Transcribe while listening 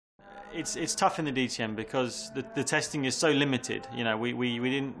it's tough in the DTM because the testing is so limited. You know,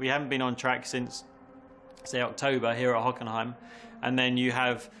 we haven't been on track since, say, October here at Hockenheim, and then you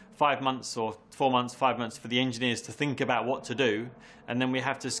have 5 months or 4 months, 5 months for the engineers to think about what to do, and then we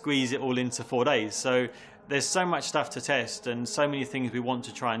have to squeeze it all into 4 days. So there's so much stuff to test and so many things we want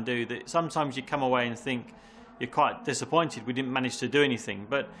to try and do that sometimes you come away and think you're quite disappointed we didn't manage to do anything.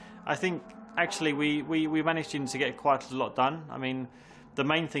 But I think actually we managed to get quite a lot done. I mean, the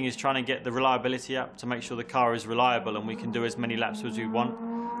main thing is trying to get the reliability up to make sure the car is reliable and we can do as many laps as we want.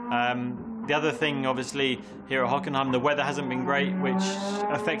 The other thing, obviously, here at Hockenheim, the weather hasn't been great, which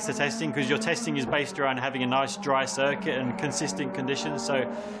affects the testing because your testing is based around having a nice dry circuit and consistent conditions. So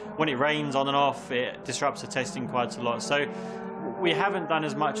when it rains on and off, it disrupts the testing quite a lot. So we haven't done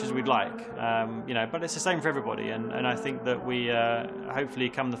as much as we'd like, you know, but it's the same for everybody. And I think that we, hopefully,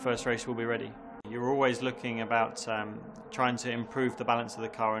 come the first race, we'll be ready. You're always looking about trying to improve the balance of the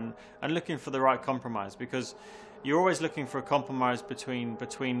car and looking for the right compromise, because you're always looking for a compromise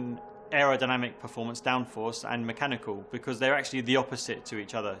between aerodynamic performance, downforce, and mechanical, because they're actually the opposite to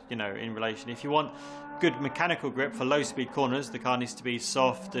each other, you know, in relation. If you want good mechanical grip for low-speed corners, the car needs to be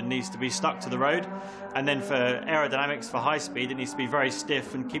soft and needs to be stuck to the road. And then for aerodynamics, for high speed, it needs to be very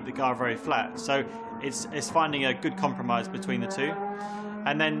stiff and keep the car very flat. So it's finding a good compromise between the two.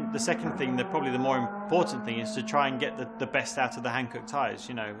 And then the second thing, probably the more important thing, is to try and get the best out of the Hankook tyres.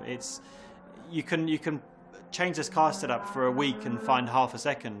 You know, you can change this car setup for a week and find half a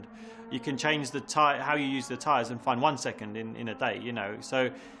second. You can change the how you use the tyres and find 1 second in a day. You know, so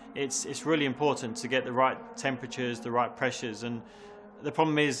it's really important to get the right temperatures, the right pressures. And the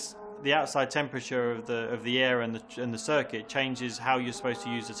problem is the outside temperature of the air and the circuit changes how you're supposed to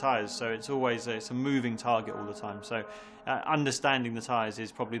use the tyres. So it's a moving target all the time. So understanding the tyres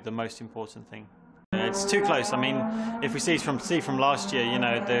is probably the most important thing. It's too close. I mean, if we see from last year, you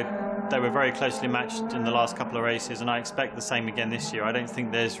know, they were very closely matched in the last couple of races, and I expect the same again this year. I don't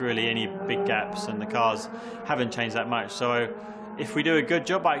think there's really any big gaps, and the cars haven't changed that much. So if we do a good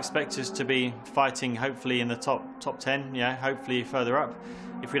job, I expect us to be fighting hopefully in the top 10, yeah, hopefully further up.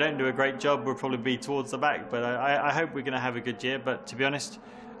 If we don't do a great job, we'll probably be towards the back, but I hope we're going to have a good year. But to be honest,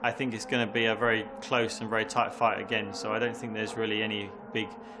 I think it's going to be a very close and very tight fight again, so I don't think there's really any big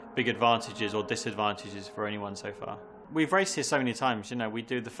advantages or disadvantages for anyone so far. We've raced here so many times, you know, we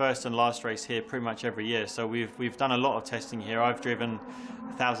do the first and last race here pretty much every year, so we've done a lot of testing here. I've driven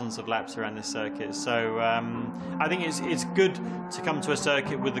thousands of laps around this circuit, so I think it's good to come to a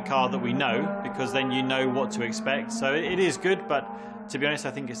circuit with the car that we know, because then you know what to expect. So it is good, but to be honest,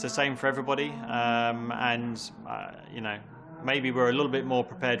 I think it's the same for everybody, you know, maybe we're a little bit more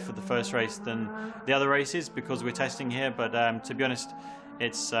prepared for the first race than the other races because we're testing here, but to be honest,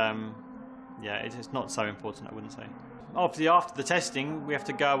 it's not so important, I wouldn't say. Obviously, after the testing, we have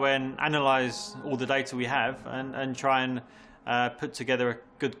to go and analyse all the data we have and try and put together a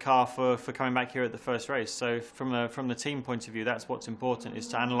good car for coming back here at the first race. So from the team point of view, that's what's important, is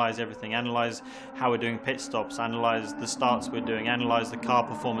to analyse everything, analyse how we're doing pit stops, analyse the starts we're doing, analyse the car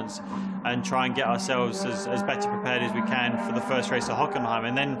performance, and try and get ourselves as better prepared as we can for the first race at Hockenheim.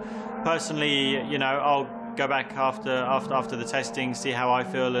 And then personally, you know, I'll go back after the testing, see how I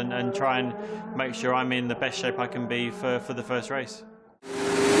feel, and try and make sure I'm in the best shape I can be for the first race.